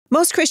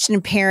Most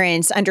Christian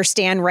parents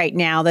understand right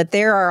now that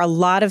there are a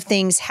lot of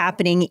things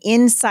happening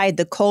inside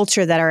the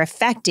culture that are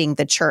affecting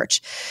the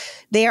church.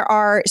 There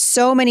are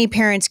so many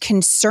parents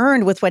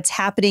concerned with what's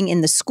happening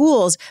in the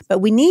schools, but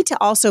we need to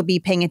also be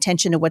paying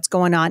attention to what's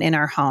going on in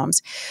our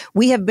homes.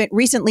 We have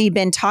recently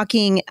been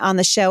talking on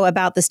the show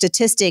about the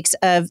statistics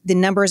of the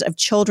numbers of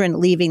children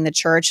leaving the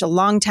church. A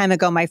long time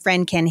ago, my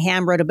friend Ken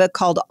Ham wrote a book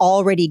called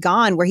Already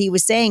Gone, where he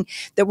was saying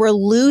that we're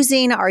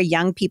losing our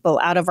young people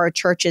out of our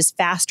churches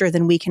faster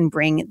than we can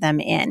bring them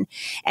in.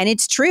 And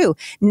it's true.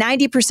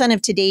 90%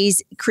 of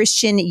today's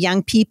Christian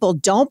young people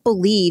don't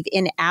believe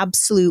in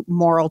absolute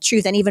moral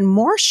truth. And even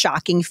more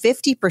shocking,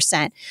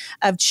 50%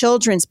 of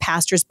children's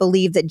pastors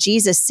believe that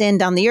Jesus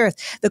sinned on the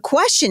earth. The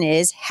question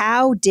is,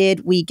 how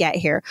did we get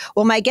here?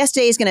 Well, my guest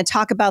today is going to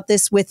talk about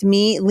this with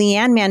me. Lee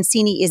Ann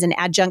Mancini is an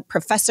adjunct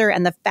professor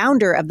and the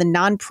founder of the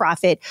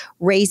nonprofit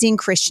Raising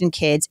Christian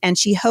Kids, and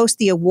she hosts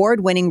the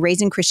award-winning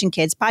Raising Christian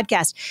Kids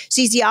podcast.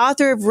 She's the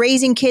author of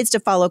Raising Kids to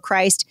Follow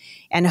Christ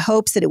and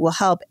hopes that it will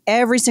help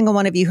every single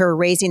one of you who are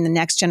raising the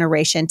next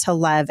generation to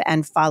love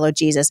and follow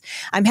Jesus.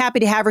 I'm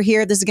happy to have her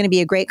here. This is going to be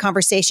a great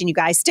conversation, you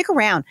guys. Stick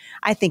around.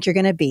 I think you're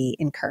going to be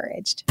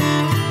encouraged.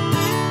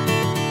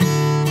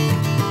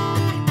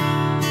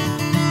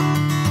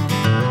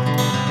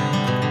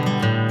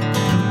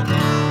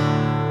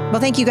 Well,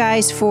 thank you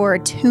guys for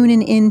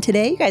tuning in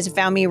today. You guys have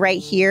found me right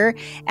here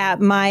at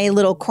my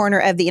little corner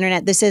of the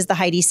internet. This is the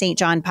Heidi St.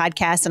 John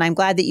podcast, and I'm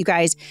glad that you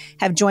guys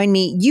have joined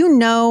me. You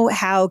know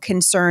how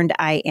concerned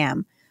I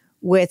am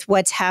with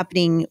what's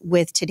happening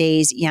with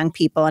today's young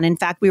people. And in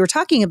fact, we were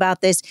talking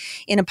about this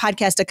in a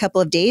podcast a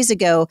couple of days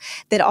ago,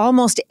 that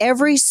almost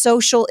every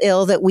social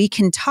ill that we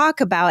can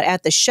talk about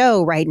at the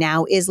show right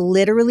now is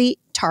literally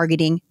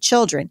targeting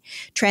children.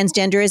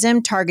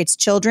 Transgenderism targets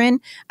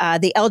children.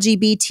 The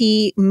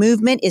LGBT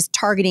movement is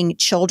targeting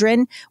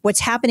children.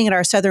 What's happening at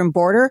our southern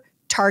border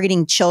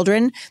targeting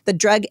children, the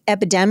drug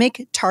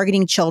epidemic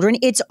targeting children.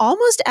 It's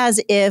almost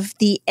as if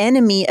the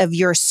enemy of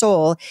your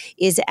soul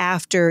is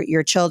after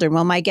your children.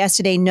 Well, my guest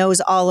today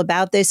knows all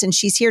about this, and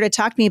she's here to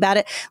talk to me about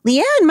it. Lee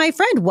Ann, my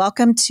friend,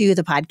 welcome to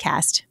the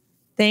podcast.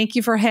 Thank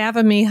you for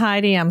having me,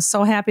 Heidi. I'm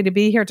so happy to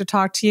be here to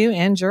talk to you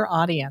and your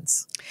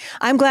audience.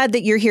 I'm glad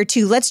that you're here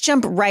too. Let's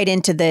jump right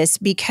into this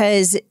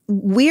because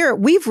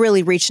we've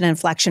really reached an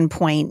inflection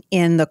point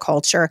in the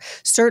culture,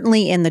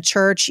 certainly in the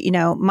church. You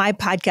know, my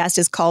podcast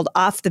is called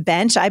Off the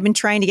Bench. I've been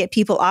trying to get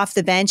people off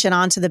the bench and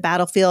onto the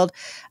battlefield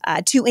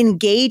to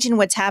engage in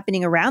what's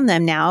happening around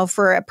them now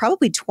for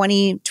probably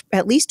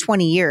at least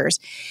 20 years.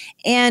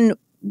 And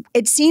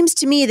it seems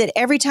to me that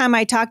every time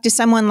I talk to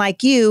someone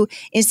like you,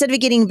 instead of it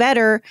getting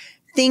better,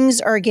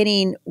 things are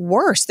getting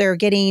worse. They're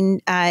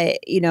getting,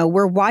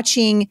 we're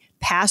watching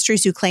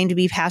pastors who claim to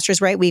be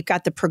pastors, right? We've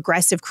got the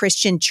progressive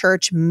Christian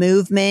church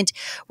movement.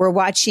 We're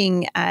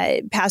watching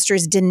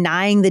pastors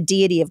denying the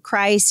deity of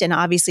Christ and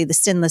obviously the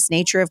sinless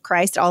nature of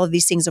Christ. All of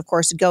these things, of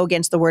course, go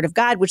against the word of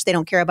God, which they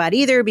don't care about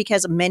either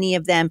because many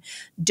of them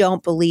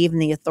don't believe in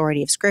the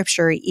authority of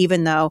Scripture,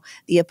 even though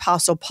the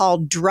Apostle Paul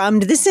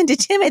drummed this into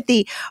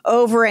Timothy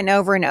over and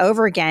over and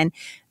over again.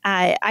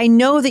 I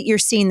know that you're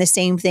seeing the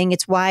same thing.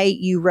 It's why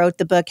you wrote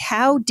the book.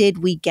 How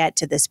did we get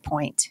to this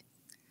point?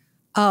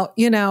 Oh,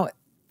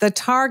 the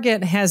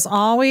target has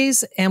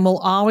always and will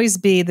always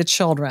be the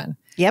children.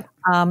 Yep.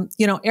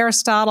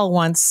 Aristotle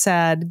once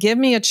said, "Give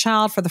me a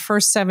child for the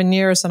first 7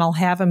 years and I'll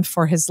have him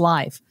for his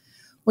life."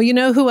 Well, you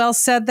know who else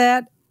said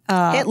that?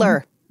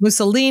 Hitler.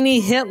 Mussolini,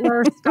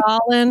 Hitler,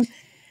 Stalin.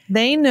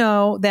 They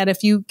know that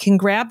if you can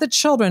grab the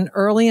children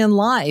early in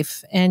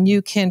life and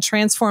you can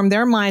transform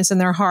their minds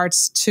and their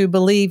hearts to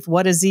believe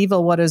what is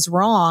evil, what is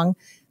wrong,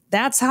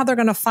 that's how they're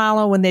going to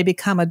follow when they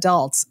become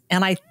adults.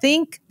 And I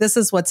think this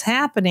is what's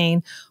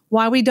happening,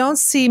 why we don't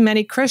see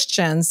many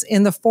Christians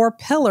in the 4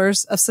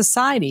 pillars of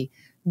society: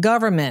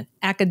 government,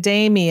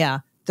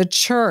 academia, the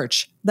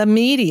church, the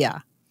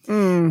media.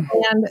 And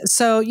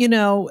so,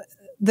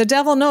 the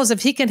devil knows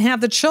if he can have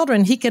the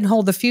children, he can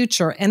hold the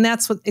future. And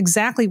that's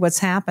exactly what's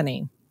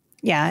happening.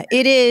 Yeah,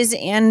 it is.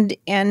 And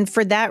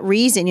for that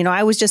reason,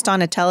 I was just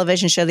on a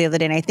television show the other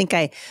day, and I think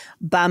I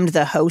bummed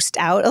the host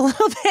out a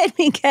little bit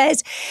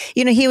because,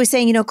 he was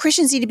saying,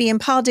 Christians need to be in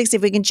politics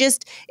if we can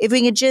just,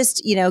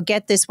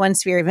 get this one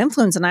sphere of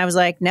influence. And I was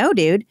like, no,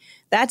 dude,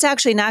 that's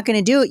actually not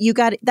going to do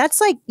it. That's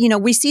like,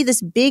 we see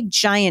this big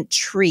giant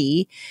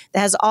tree that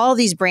has all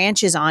these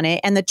branches on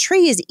it, and the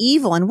tree is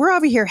evil. And we're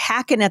over here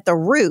hacking at the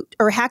root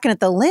or hacking at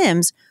the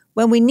limbs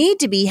when we need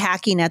to be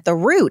hacking at the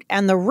root.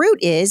 And the root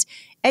is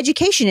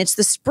education. It's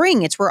the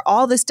spring. It's where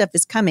all this stuff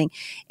is coming.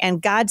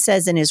 And God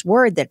says in his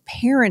word that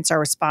parents are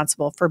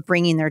responsible for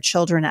bringing their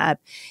children up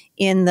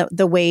in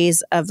the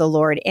ways of the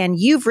Lord. And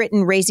you've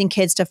written Raising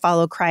Kids to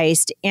Follow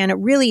Christ, and it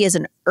really is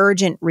an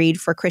urgent read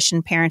for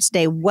Christian parents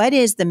today. What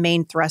is the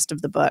main thrust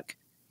of the book?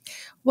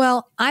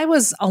 Well, I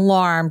was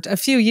alarmed a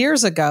few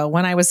years ago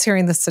when I was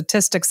hearing the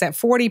statistics that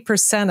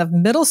 40% of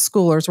middle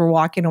schoolers were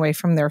walking away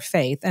from their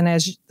faith. And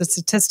as the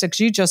statistics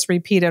you just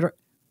repeated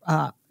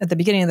at the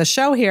beginning of the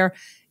show here,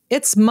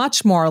 it's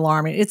much more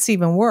alarming. It's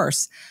even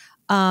worse.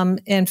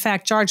 In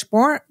fact, George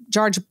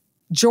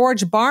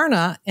George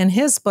Barna, in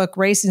his book,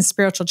 Raising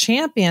Spiritual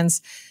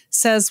Champions,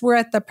 says we're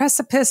at the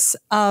precipice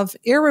of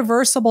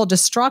irreversible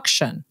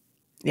destruction.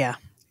 Yeah.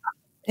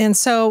 And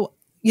so,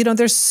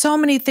 there's so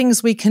many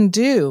things we can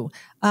do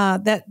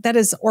that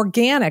is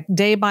organic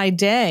day by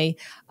day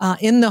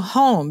in the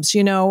homes.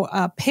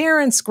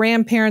 Parents,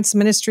 grandparents,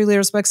 ministry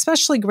leaders, but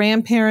especially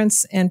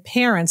grandparents and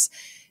parents,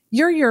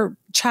 you're your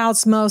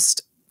child's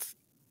most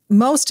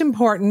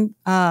important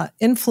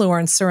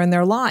influencer in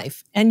their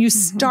life. And you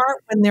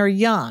start when they're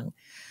young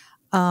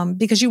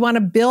because you want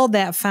to build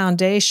that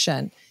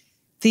foundation.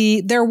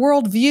 Their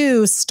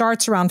worldview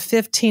starts around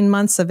 15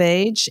 months of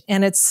age,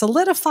 and it's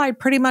solidified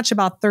pretty much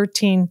about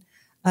 13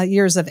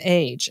 years of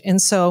age.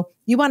 And so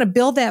you want to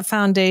build that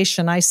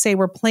foundation. I say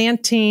we're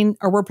preparing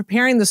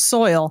the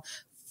soil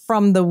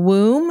from the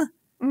womb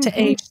to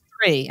age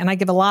 3. And I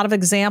give a lot of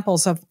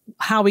examples of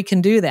how we can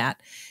do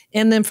that.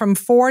 And then from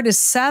 4 to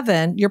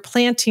 7, you're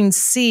planting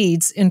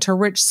seeds into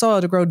rich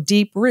soil to grow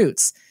deep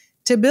roots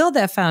to build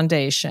that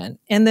foundation.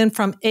 And then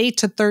from 8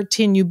 to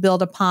 13, you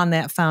build upon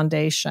that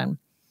foundation.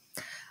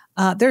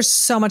 There's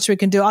so much we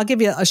can do. I'll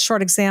give you a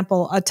short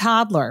example. A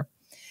toddler,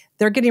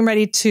 they're getting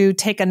ready to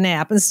take a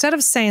nap. Instead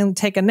of saying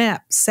take a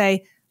nap,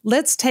 say,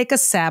 let's take a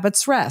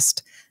Sabbath's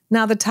rest.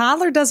 Now, the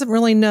toddler doesn't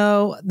really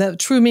know the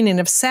true meaning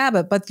of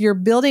Sabbath, but you're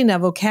building a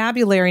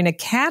vocabulary and a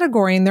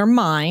category in their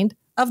mind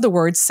of the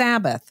word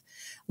Sabbath.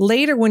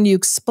 Later, when you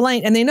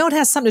explain, and they know it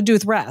has something to do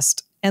with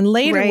rest, and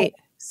later when you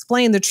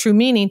explain the true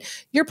meaning,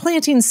 you're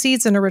planting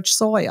seeds in a rich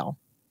soil.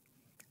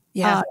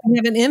 Yeah. You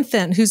have an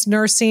infant who's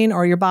nursing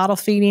or you're bottle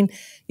feeding.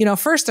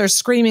 First they're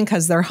screaming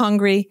because they're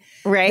hungry.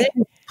 Right. Then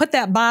you put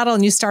that bottle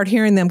and you start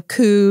hearing them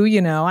coo.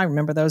 I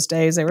remember those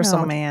days. They were so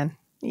much. Man.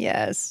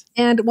 Yes.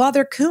 And while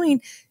they're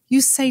cooing,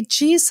 you say,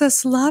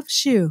 Jesus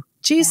loves you.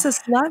 Jesus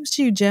loves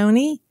you,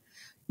 Joni.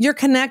 You're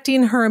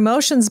connecting her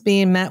emotions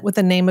being met with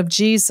the name of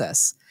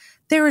Jesus.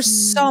 There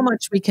is so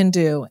much we can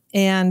do.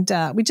 And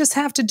we just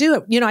have to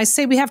do it. I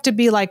say we have to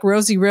be like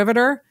Rosie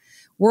Riveter,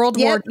 World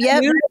War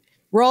II.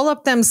 Roll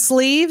up them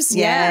sleeves.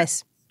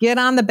 Yes. Get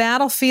on the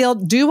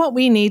battlefield. Do what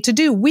we need to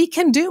do. We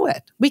can do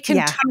it. We can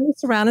turn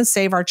this around and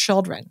save our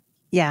children.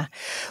 Yeah,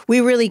 we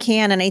really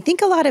can. And I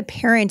think a lot of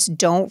parents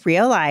don't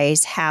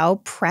realize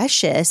how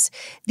precious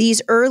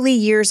these early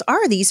years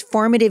are, these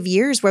formative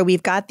years where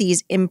we've got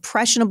these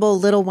impressionable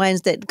little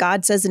ones that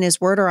God says in his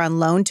word are on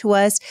loan to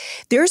us.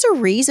 There's a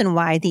reason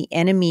why the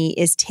enemy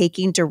is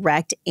taking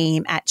direct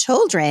aim at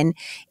children.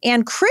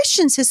 And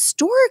Christians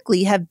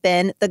historically have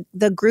been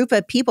the group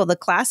of people, the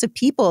class of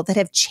people that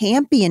have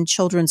championed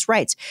children's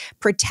rights,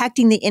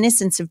 protecting the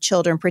innocence of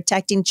children,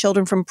 protecting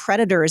children from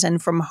predators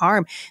and from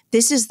harm.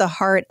 This is the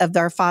heart of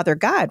our Father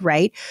God,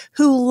 right?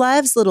 Who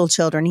loves little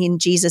children. And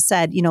Jesus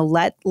said,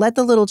 let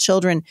the little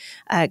children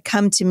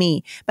come to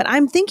me. But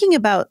I'm thinking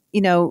about,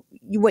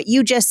 what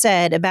you just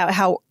said about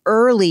how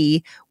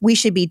early we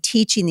should be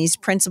teaching these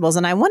principles.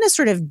 And I want to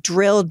sort of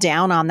drill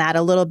down on that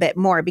a little bit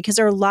more because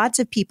there are lots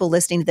of people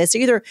listening to this.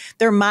 Either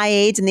they're my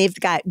age and they've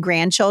got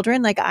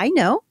grandchildren, like I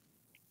know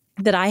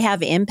that I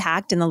have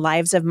impact in the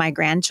lives of my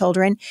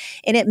grandchildren.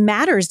 And it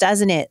matters,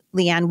 doesn't it,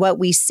 Lee Ann, what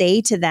we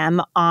say to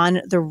them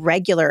on the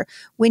regular.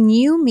 When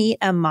you meet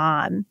a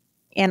mom,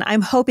 and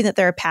I'm hoping that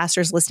there are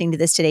pastors listening to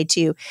this today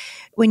too,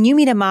 when you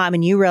meet a mom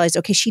and you realize,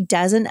 okay, she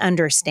doesn't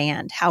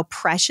understand how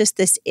precious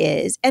this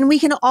is. And we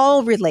can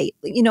all relate.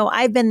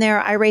 I've been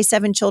there. I raised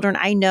 7 children.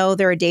 I know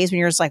there are days when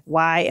you're just like,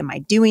 why am I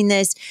doing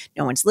this?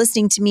 No one's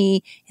listening to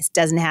me. It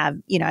doesn't have,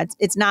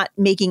 it's not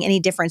making any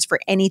difference for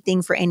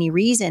anything for any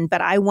reason.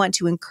 But I want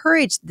to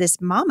encourage this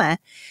mama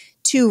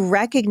to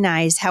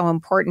recognize how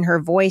important her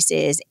voice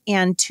is,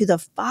 and to the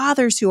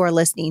fathers who are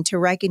listening to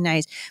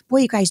recognize, boy,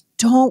 you guys,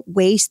 don't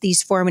waste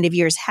these formative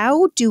years.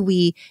 How do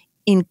we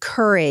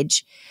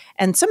encourage?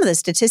 And some of the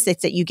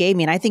statistics that you gave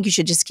me, and I think you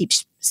should just keep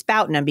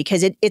spouting them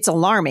because it's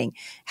alarming.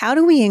 How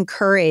do we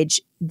encourage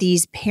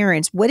these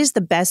parents? What is the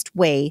best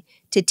way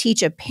to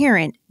teach a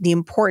parent the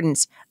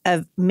importance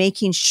of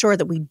making sure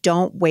that we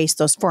don't waste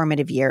those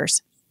formative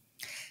years?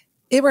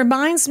 It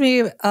reminds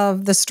me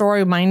of the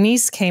story. My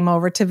niece came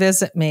over to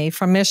visit me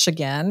from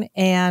Michigan,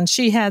 and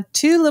she had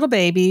 2 little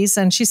babies.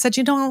 And she said,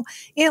 Aunt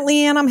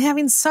Lee Ann, I'm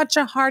having such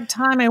a hard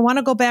time. I want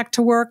to go back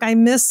to work. I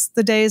miss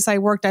the days I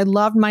worked. I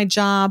loved my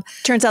job.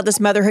 Turns out this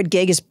motherhood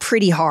gig is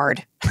pretty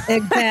hard.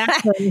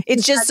 Exactly.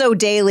 It's just so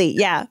daily.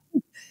 Yeah.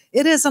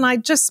 It is. And I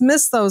just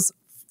miss those.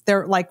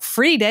 They're like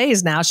free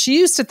days now. She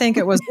used to think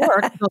it was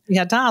work until she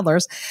had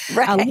toddlers.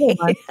 Right.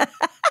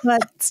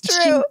 But it's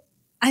true.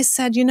 I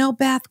said,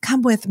 Beth,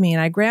 come with me. And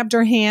I grabbed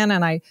her hand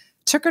and I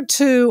took her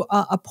to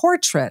a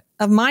portrait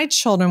of my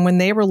children when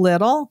they were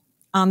little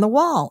on the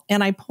wall.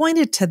 And I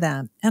pointed to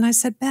them and I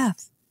said,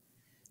 Beth,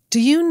 do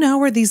you know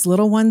where these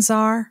little ones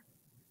are?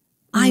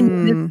 I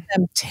miss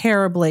them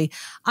terribly.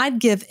 I'd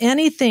give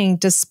anything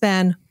to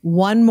spend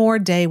one more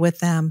day with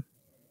them.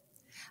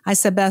 I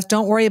said, Beth,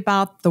 don't worry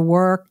about the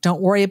work.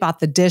 Don't worry about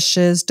the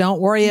dishes.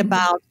 Don't worry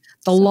about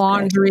the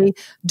laundry.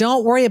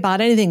 Don't worry about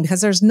anything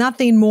because there's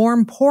nothing more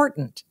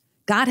important.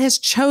 God has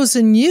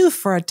chosen you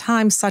for a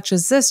time such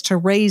as this to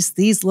raise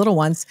these little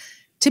ones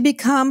to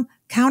become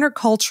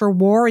counterculture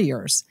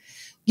warriors.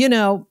 You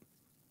know,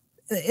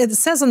 it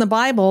says in the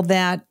Bible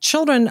that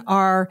children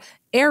are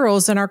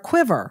arrows in our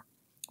quiver.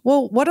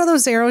 Well, what are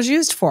those arrows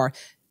used for?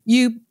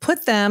 You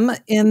put them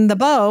in the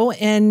bow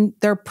and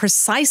they're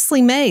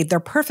precisely made. They're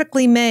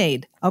perfectly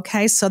made.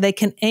 Okay. So they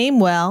can aim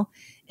well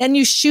and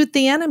you shoot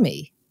the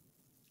enemy.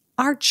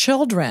 Our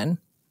children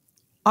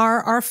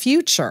are our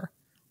future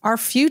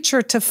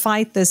to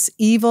fight this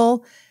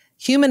evil,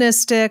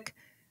 humanistic,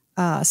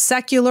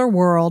 secular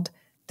world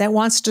that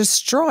wants to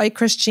destroy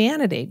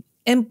Christianity.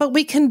 But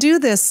we can do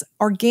this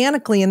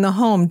organically in the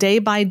home, day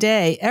by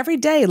day, every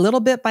day, little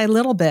bit by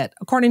little bit,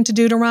 according to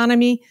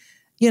Deuteronomy,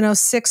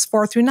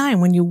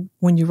 6:4-9.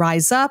 When you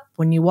rise up,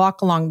 when you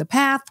walk along the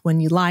path, when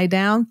you lie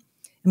down.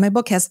 And my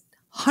book has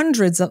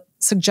hundreds of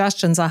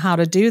suggestions on how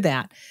to do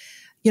that.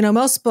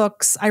 Most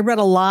books, I read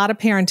a lot of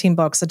parenting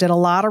books. I did a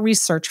lot of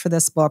research for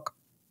this book.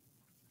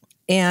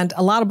 And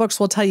a lot of books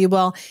will tell you,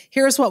 well,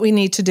 here's what we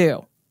need to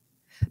do.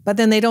 But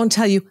then they don't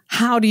tell you,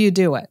 how do you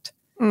do it?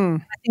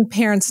 I think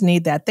parents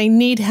need that. They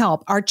need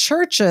help. Our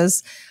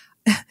churches,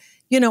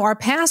 our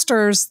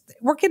pastors,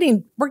 we're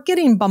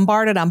getting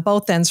bombarded on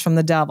both ends from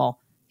the devil.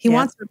 He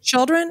wants our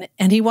children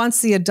and he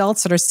wants the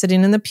adults that are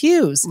sitting in the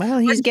pews. Well,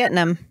 he's getting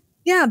them.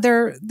 Yeah,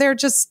 they're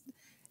just,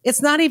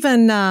 it's not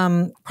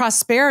even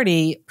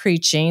prosperity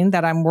preaching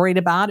that I'm worried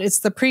about.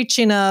 It's the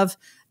preaching of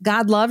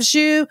God loves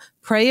you,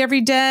 pray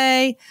every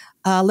day.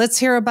 Let's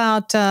hear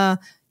about, Saul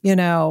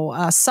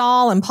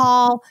and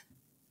Paul.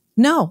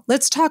 No,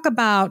 let's talk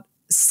about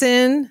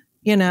sin,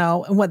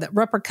 and what the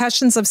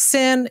repercussions of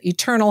sin,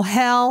 eternal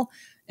hell,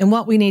 and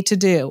what we need to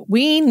do.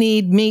 We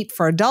need meat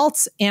for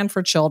adults and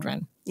for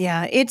children.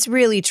 Yeah, it's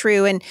really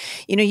true. And,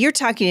 you're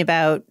talking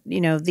about,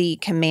 the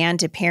command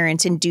to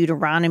parents in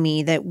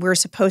Deuteronomy that we're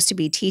supposed to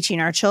be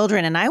teaching our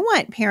children. And I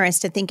want parents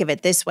to think of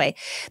it this way.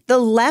 The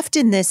left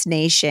in this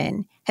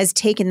nation has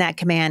taken that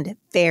command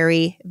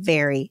very,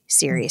 very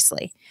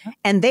seriously.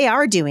 And they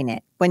are doing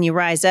it. When you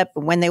rise up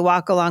and when they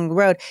walk along the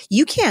road,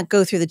 you can't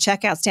go through the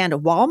checkout stand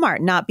at Walmart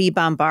and not be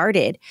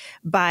bombarded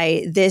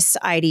by this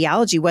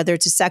ideology, whether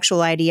it's a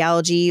sexual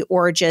ideology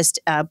or just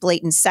a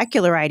blatant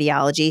secular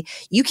ideology.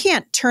 You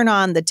can't turn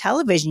on the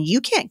television. You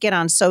can't get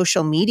on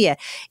social media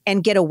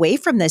and get away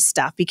from this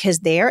stuff because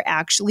they're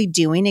actually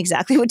doing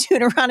exactly what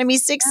Deuteronomy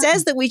 6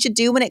 says that we should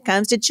do when it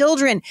comes to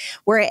children.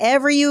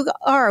 Wherever you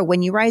are,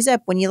 when you rise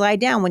up, when you lie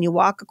down, when you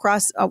walk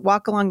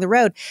along the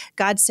road,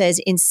 God says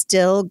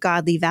instill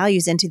godly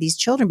values into these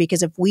children.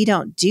 Because if we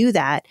don't do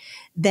that,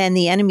 then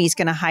the enemy is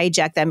going to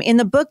hijack them. In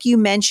the book, you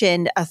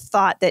mentioned a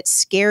thought that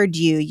scared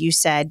you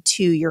said,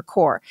 to your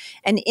core,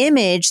 an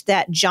image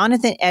that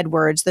Jonathan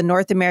Edwards, the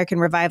North American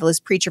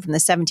revivalist preacher from the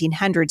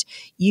 1700s,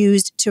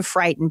 used to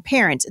frighten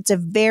parents. It's a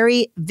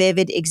very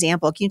vivid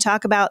example. Can you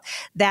talk about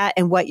that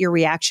and what your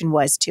reaction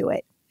was to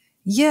it?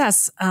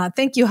 Yes.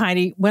 Thank you,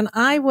 Heidi. When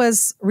I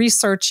was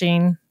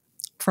researching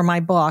for my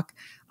book,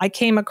 I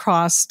came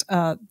across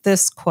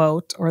this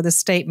quote or this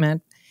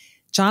statement.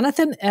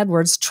 Jonathan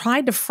Edwards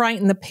tried to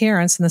frighten the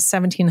parents in the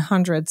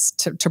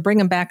 1700s to bring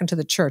them back into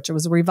the church. It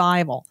was a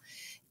revival.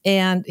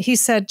 And he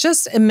said,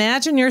 just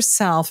imagine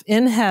yourself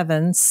in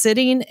heaven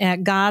sitting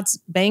at God's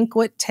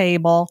banquet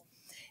table,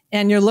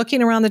 and you're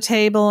looking around the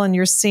table and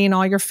you're seeing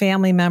all your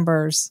family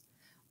members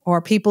or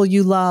people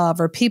you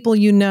love or people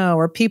you know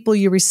or people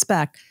you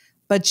respect,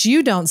 but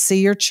you don't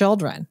see your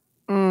children.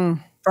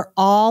 For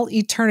all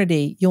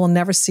eternity, you will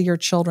never see your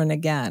children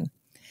again.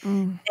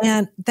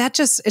 And that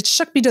it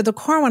shook me to the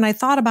core when I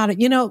thought about it.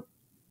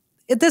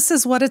 This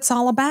is what it's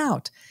all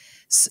about.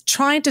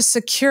 Trying to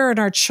secure in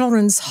our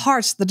children's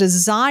hearts the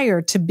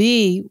desire to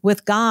be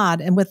with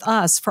God and with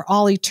us for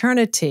all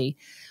eternity.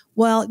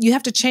 Well, you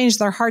have to change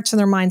their hearts and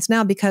their minds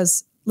now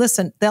because,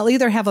 listen, they'll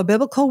either have a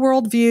biblical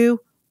worldview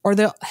or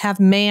they'll have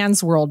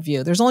man's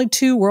worldview. There's only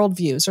two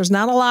worldviews. There's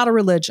not a lot of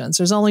religions.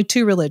 There's only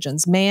two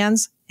religions,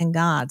 man's and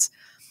God's.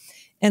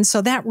 And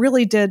so that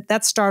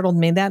startled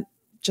me.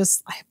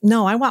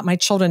 I want my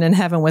children in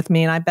heaven with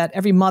me. And I bet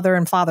every mother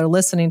and father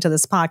listening to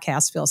this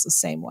podcast feels the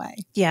same way.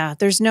 Yeah,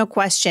 there's no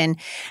question.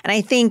 And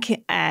I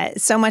think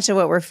so much of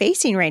what we're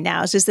facing right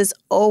now is just this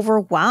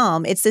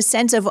overwhelm. It's the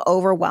sense of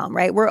overwhelm,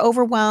 right? We're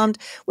overwhelmed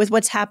with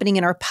what's happening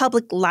in our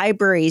public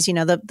libraries.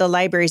 The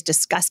libraries,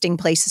 disgusting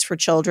places for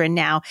children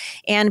now.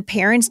 And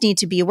parents need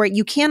to be aware.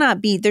 You cannot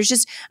be,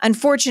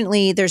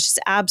 unfortunately, there's just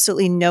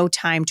absolutely no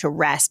time to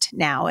rest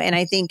now. And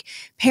I think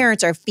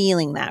parents are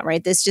feeling that,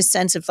 right? This just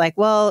sense of like,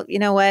 well, you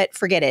know what?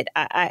 Forget it.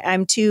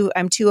 I'm too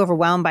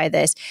overwhelmed by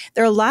this.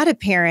 There are a lot of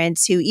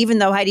parents who, even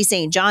though Heidi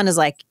St. John is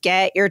like,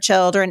 get your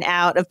children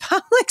out of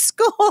public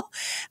school,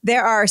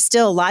 there are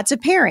still lots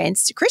of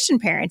parents, Christian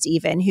parents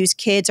even, whose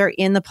kids are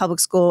in the public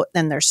school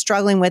and they're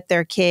struggling with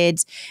their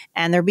kids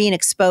and they're being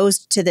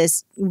exposed to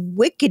this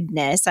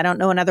wickedness. I don't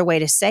know another way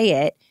to say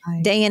it,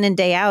 right. Day in and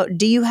day out.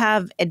 Do you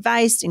have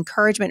advice,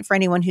 encouragement for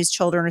anyone whose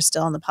children are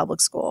still in the public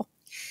school?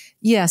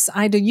 Yes,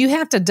 I do. You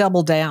have to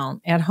double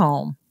down at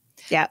home.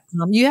 Yeah.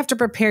 You have to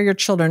prepare your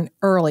children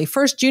early.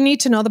 First, you need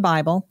to know the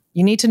Bible.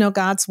 You need to know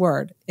God's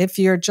word. If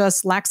you're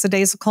just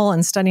lackadaisical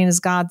and studying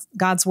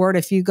God's word,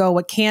 if you go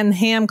what Ken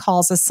Ham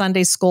calls a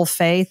Sunday school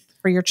faith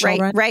for your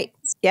children, right.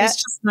 Yeah. it's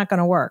just not going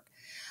to work.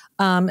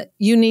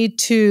 You need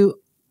to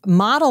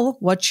model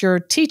what you're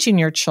teaching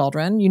your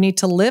children. You need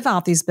to live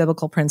out these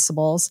biblical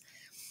principles.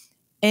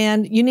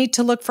 And you need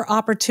to look for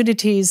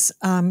opportunities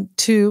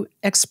to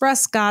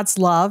express God's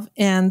love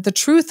and the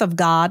truth of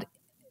God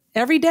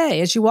every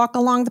day as you walk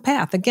along the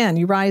path. Again,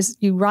 you rise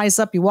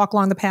up, you walk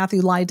along the path,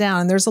 you lie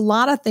down. And there's a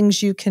lot of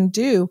things you can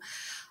do.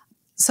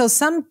 So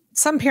some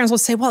parents will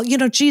say, well,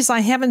 geez, I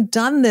haven't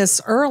done this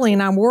early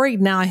and I'm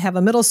worried now I have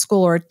a middle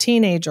schooler or a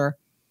teenager.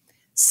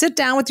 Sit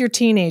down with your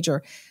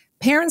teenager.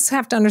 Parents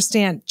have to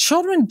understand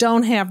children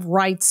don't have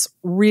rights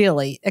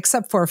really,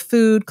 except for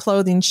food,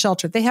 clothing,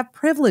 shelter. They have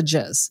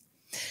privileges.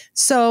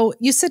 So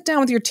you sit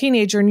down with your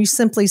teenager and you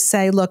simply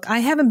say, look, I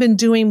haven't been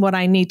doing what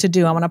I need to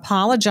do. I'm going to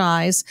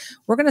apologize.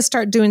 We're going to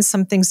start doing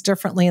some things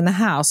differently in the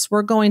house.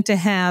 We're going to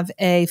have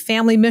a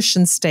family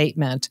mission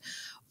statement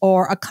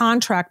or a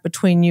contract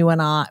between you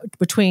and I,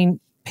 between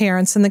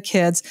parents and the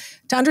kids,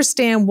 to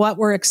understand what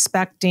we're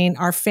expecting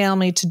our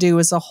family to do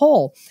as a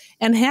whole,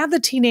 and have the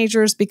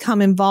teenagers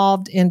become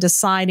involved in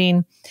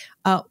deciding,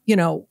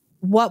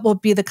 what will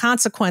be the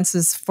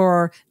consequences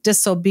for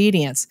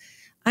disobedience.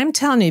 I'm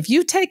telling you, if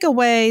you take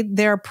away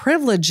their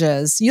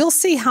privileges, you'll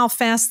see how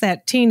fast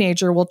that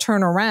teenager will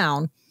turn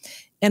around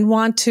and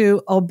want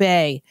to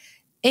obey.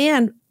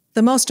 And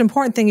the most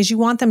important thing is you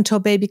want them to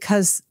obey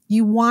because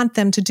you want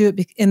them to do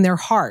it in their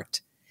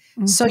heart.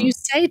 Mm-hmm. So you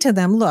say to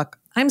them, look,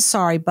 I'm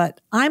sorry,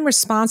 but I'm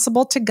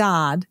responsible to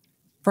God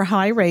for how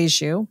I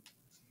raise you.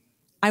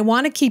 I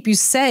want to keep you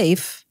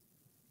safe,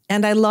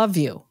 and I love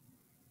you.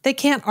 They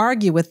can't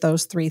argue with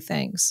those three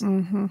things.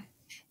 Mm-hmm.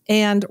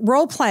 And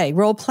role play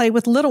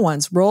with little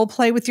ones, role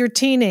play with your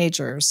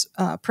teenagers,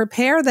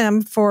 prepare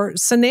them for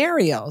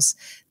scenarios.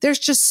 There's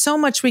just so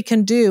much we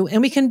can do,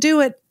 and we can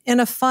do it in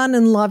a fun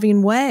and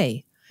loving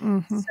way.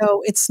 Mm-hmm.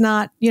 So it's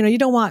not, you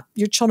don't want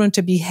your children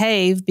to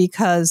behave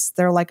because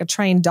they're like a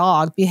trained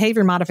dog.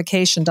 Behavior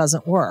modification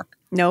doesn't work.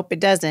 Nope, it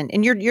doesn't.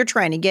 And you're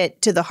trying to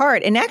get to the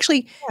heart. And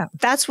actually,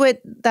 that's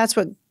what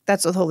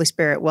the Holy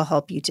Spirit will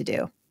help you to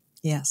do.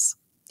 Yes.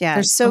 Yeah,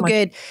 it's so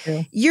good.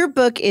 Your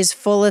book is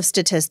full of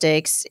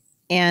statistics,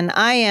 and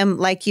I am,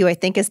 like you, I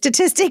think a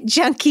statistic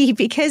junkie,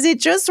 because it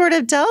just sort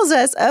of tells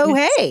us,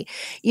 hey,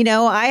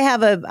 I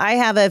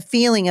have a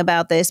feeling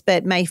about this,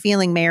 but my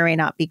feeling may or may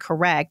not be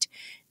correct.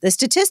 The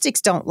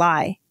statistics don't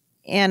lie.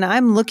 And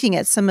I'm looking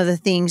at some of the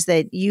things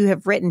that you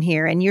have written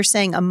here, and you're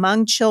saying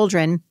among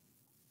children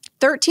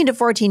 13 to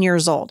 14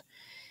 years old,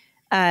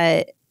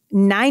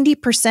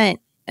 90%,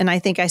 and I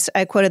think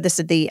I quoted this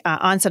at the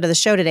onset of the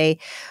show today,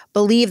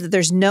 believe that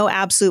there's no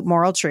absolute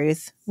moral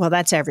truth. Well,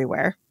 that's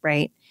everywhere,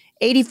 right?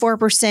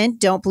 84%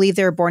 don't believe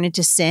they're born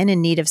into sin in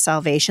need of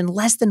salvation.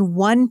 Less than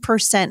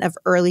 1% of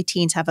early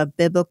teens have a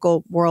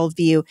biblical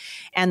worldview.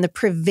 And the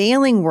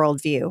prevailing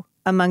worldview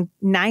among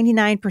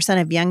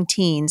 99% of young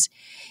teens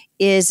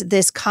is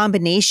this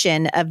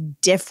combination of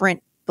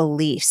different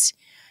beliefs.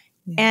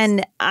 Yes.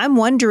 And I'm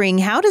wondering,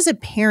 how does a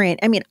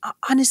parent,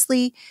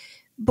 honestly,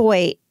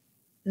 boy,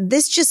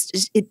 this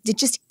just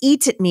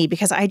eats at me,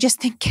 because I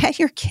just think, get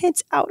your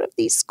kids out of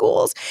these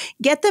schools.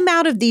 Get them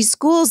out of these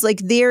schools. Like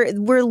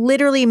we're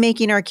literally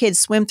making our kids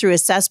swim through a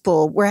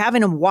cesspool. We're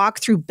having them walk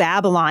through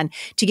Babylon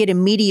to get a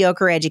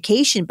mediocre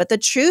education. But the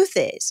truth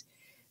is,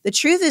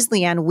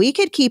 Lee Ann, we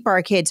could keep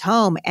our kids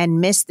home and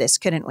miss this,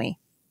 couldn't we?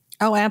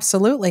 Oh,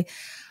 absolutely.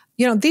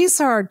 These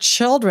are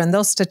children.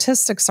 Those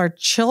statistics are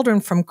children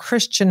from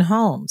Christian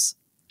homes.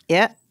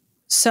 Yeah.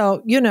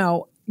 So,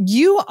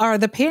 you are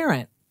the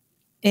parent.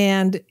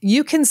 And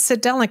you can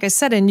sit down, like I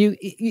said, and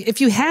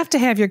if you have to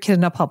have your kid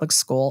in a public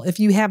school, if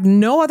you have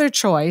no other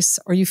choice,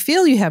 or you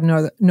feel you have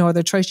no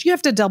other choice, you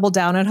have to double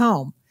down at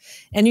home.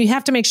 And you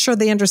have to make sure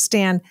they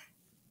understand,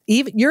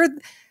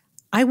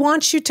 I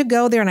want you to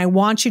go there, and I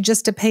want you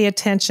just to pay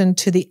attention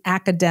to the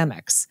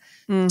academics,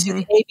 to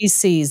the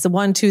ABCs, the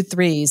 1, 2,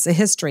 3s, the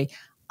history.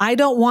 I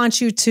don't want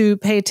you to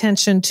pay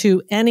attention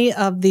to any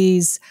of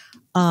these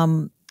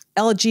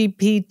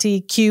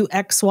LGBTQ,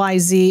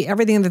 XYZ,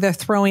 everything that they're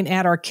throwing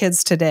at our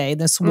kids today,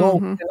 this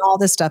woke and all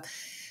this stuff.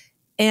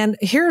 And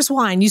here's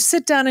why. And you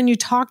sit down and you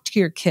talk to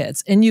your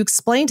kids and you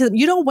explain to them.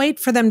 You don't wait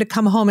for them to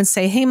come home and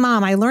say, hey,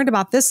 Mom, I learned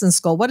about this in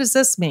school. What does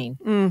this mean?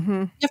 Mm-hmm.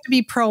 You have to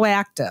be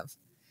proactive.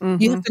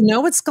 Mm-hmm. You have to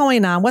know what's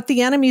going on, what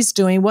the enemy's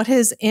doing, what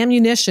his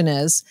ammunition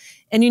is.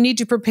 And you need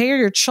to prepare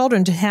your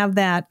children to have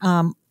that,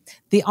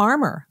 the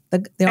armor.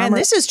 And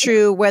this is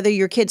true whether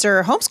your kids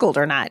are homeschooled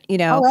or not.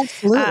 Oh,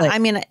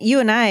 absolutely. You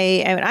and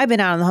I've been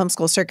out on the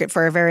homeschool circuit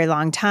for a very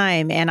long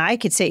time, and I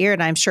could sit here,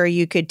 and I'm sure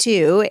you could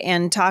too,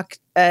 and talk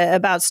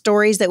about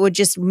stories that would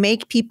just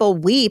make people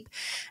weep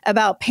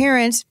about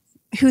parents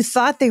who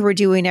thought they were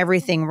doing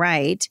everything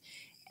right.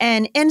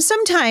 And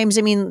sometimes,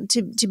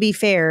 to be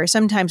fair,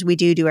 sometimes we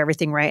do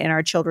everything right, and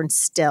our children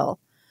still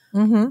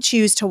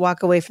choose to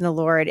walk away from the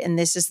Lord. And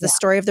this is the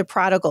story of the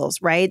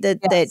prodigals, right?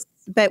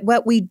 But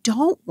what we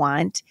don't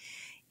want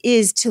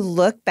is to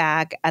look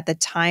back at the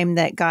time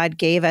that God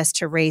gave us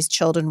to raise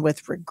children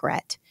with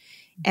regret.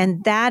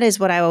 And that is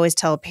what I always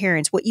tell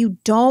parents. What you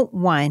don't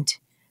want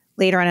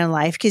later on in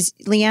life, because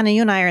Leanna,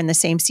 you and I are in the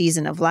same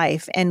season of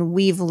life, and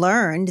we've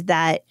learned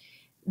that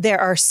there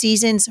are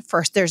seasons.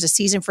 First, there's a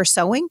season for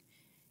sowing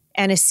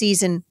and a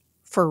season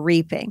for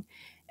reaping.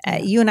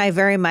 You and I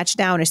very much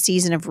now in a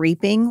season of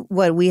reaping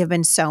what we have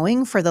been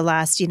sowing for the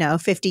last,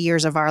 50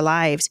 years of our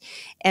lives.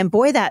 And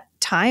boy, that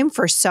time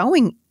for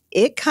sowing,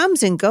 it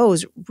comes and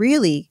goes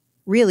really,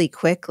 really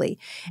quickly.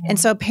 And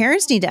so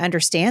parents need to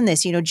understand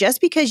this,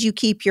 just because you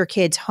keep your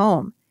kids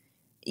home,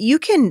 you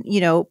can,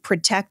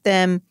 protect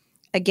them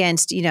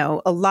against,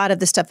 a lot of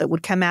the stuff that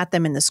would come at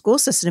them in the school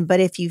system. But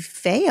if you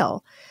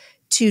fail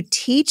to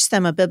teach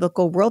them a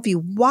biblical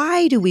worldview,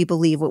 why do we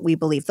believe what we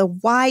believe? The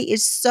why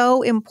is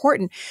so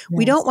important. Yes.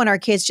 We don't want our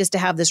kids just to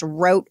have this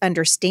rote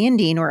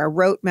understanding or a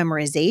rote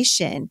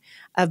memorization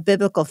of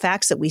biblical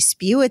facts that we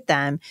spew at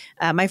them.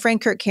 My friend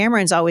Kirk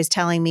Cameron's always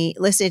telling me,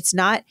 listen, it's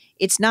not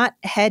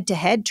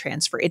head-to-head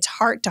transfer. It's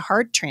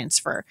heart-to-heart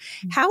transfer.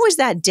 Mm-hmm. How is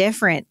that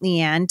different, Lee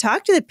Ann?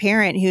 Talk to the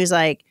parent who's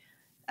like,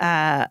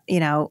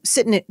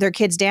 sitting their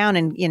kids down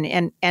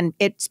and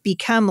it's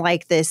become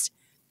like this,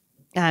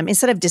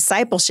 instead of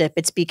discipleship,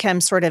 it's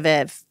become sort of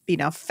a,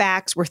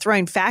 facts. We're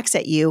throwing facts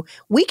at you.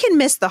 We can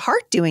miss the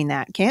heart doing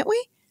that, can't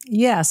we?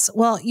 Yes.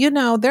 Well,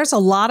 there's a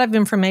lot of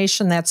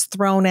information that's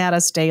thrown at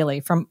us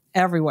daily from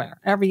everywhere,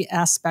 every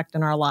aspect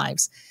in our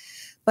lives.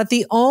 But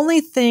the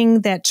only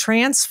thing that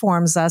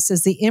transforms us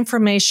is the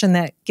information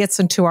that gets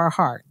into our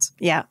hearts.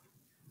 Yeah.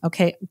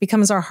 Okay. It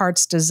becomes our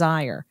heart's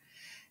desire.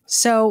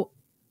 So,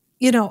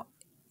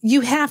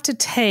 you have to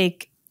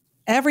take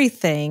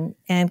everything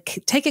and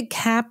take it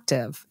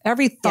captive,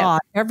 every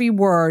thought, every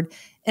word,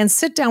 and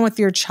sit down with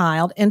your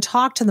child and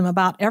talk to them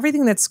about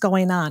everything that's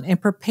going on and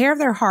prepare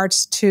their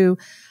hearts to,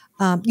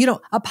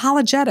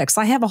 apologetics.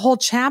 I have a whole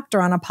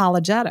chapter on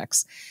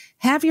apologetics.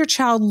 Have your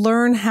child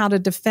learn how to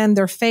defend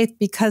their faith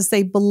because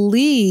they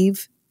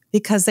believe,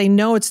 because they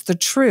know it's the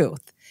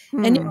truth.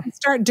 And you can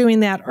start doing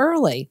that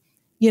early.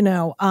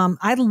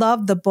 I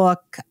love the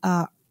book,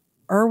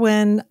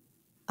 Erwin,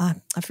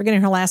 I'm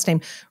forgetting her last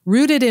name.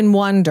 Rooted in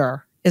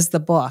Wonder is the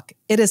book.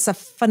 It is a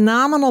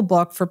phenomenal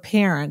book for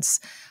parents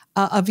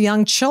of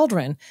young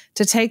children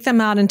to take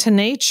them out into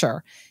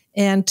nature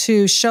and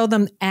to show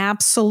them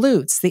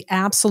the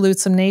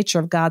absolutes of nature,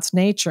 of God's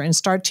nature, and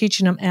start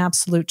teaching them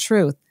absolute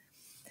truth.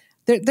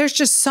 There's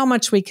just so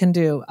much we can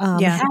do.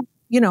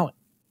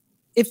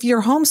 If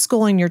you're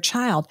homeschooling your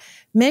child,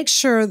 make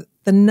sure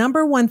the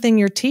number one thing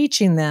you're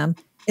teaching them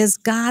is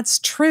God's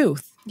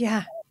truth.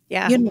 Yeah.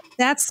 Yeah.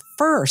 That's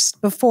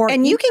first before.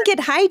 And you can get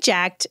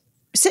hijacked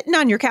sitting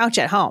on your couch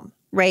at home,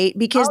 right?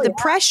 Because the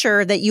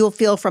pressure that you'll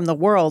feel from the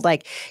world,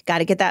 like, got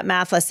to get that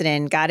math lesson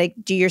in, got to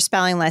do your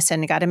spelling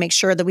lesson, got to make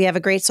sure that we have a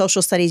great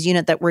social studies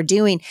unit that we're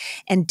doing.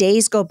 And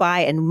days go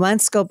by and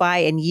months go by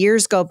and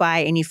years go by.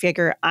 And you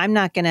figure, I'm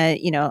not going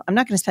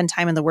to spend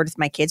time in the Word with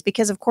my kids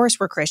because, of course,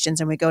 we're Christians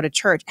and we go to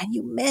church, and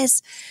you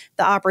miss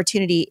the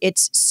opportunity.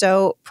 It's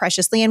so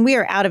precious. Lee Ann, we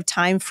are out of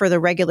time for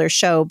the regular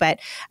show, but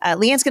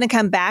Lee Ann's going to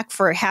come back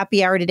for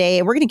happy hour today.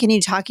 And we're going to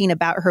continue talking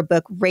about her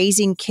book,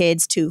 Raising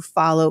Kids to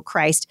Follow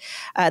Christ.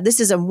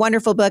 This is a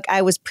wonderful book.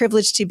 I was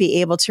privileged to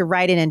be able to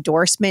write an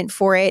endorsement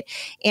for it.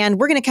 And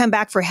we're going to come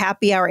back for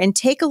happy hour and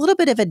take a little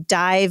bit of a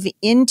dive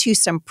into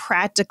some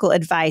practical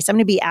advice. I'm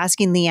going to be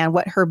asking Lee Ann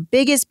what her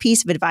biggest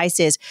piece of advice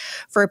is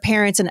for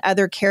parents and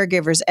other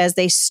caregivers as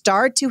they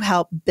start to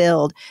help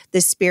build the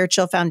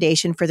spiritual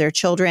foundation for their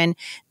children.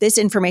 This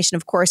information,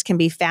 of course, can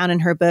be found in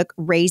her book,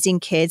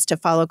 Raising Kids to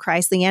Follow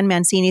Christ. Lee Ann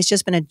Mancini, it's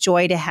just been a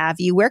joy to have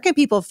you. Where can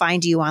people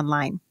find you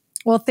online?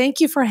 Well, thank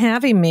you for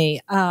having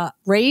me.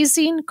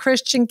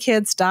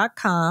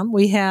 RaisingChristianKids.com.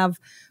 We have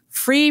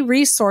free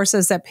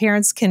resources that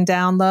parents can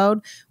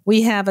download.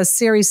 We have a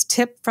series,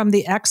 Tip from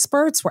the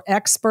Experts, where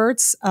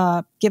experts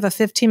give a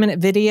 15-minute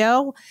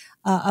video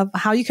of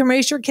how you can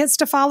raise your kids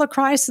to follow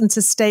Christ and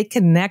to stay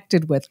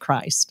connected with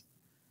Christ.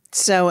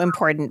 So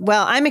important.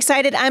 Well, I'm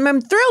excited. I'm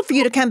thrilled for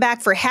you to come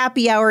back for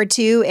happy hour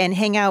too and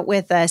hang out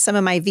with some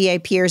of my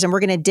VIPers. And we're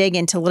going to dig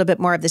into a little bit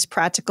more of this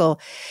practical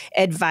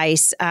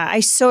advice. I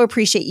so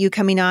appreciate you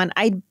coming on.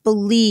 I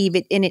believe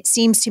it, and it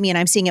seems to me, and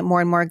I'm seeing it more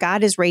and more,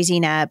 God is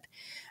raising up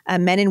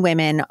men and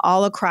women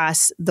all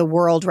across the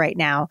world right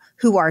now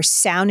who are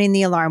sounding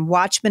the alarm,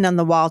 watchmen on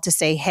the wall, to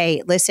say,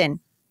 hey, listen,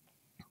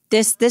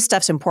 This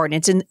stuff's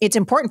important. It's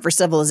important for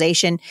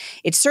civilization.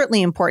 It's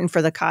certainly important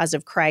for the cause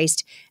of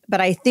Christ.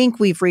 But I think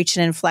we've reached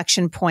an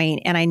inflection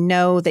point, and I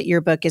know that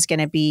your book is going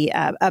to be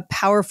a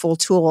powerful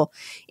tool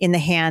in the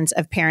hands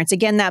of parents.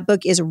 Again, that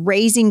book is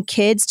Raising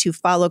Kids to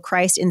Follow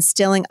Christ,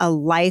 Instilling a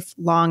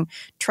Lifelong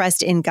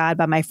Trust in God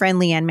by my friend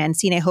Lee Ann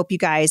Mancini. I hope you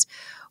guys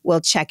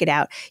will check it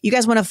out. You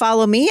guys want to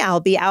follow me? I'll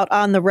be out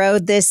on the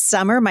road this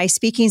summer. My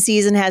speaking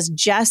season has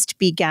just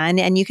begun,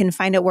 and you can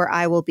find out where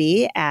I will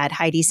be at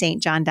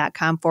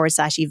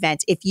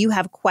HeidiSt.John.com/events. If you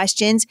have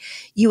questions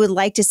you would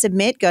like to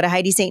submit, go to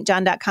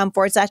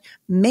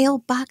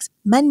HeidiSt.John.com/mailbox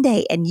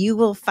Monday, and you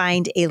will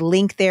find a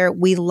link there.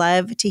 We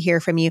love to hear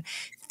from you.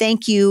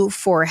 Thank you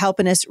for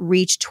helping us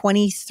reach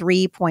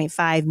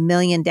 23.5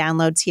 million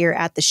downloads here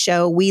at the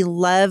show. We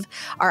love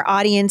our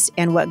audience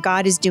and what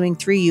God is doing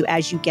through you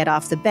as you get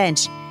off the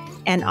bench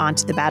and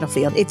onto the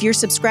battlefield. If you're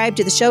subscribed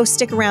to the show,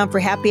 stick around for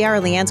happy hour.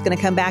 Lee Ann's going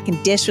to come back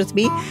and dish with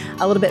me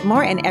a little bit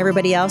more. And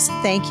everybody else,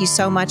 thank you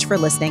so much for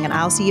listening. And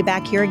I'll see you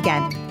back here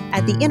again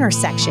at the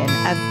intersection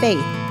of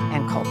faith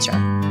and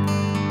culture.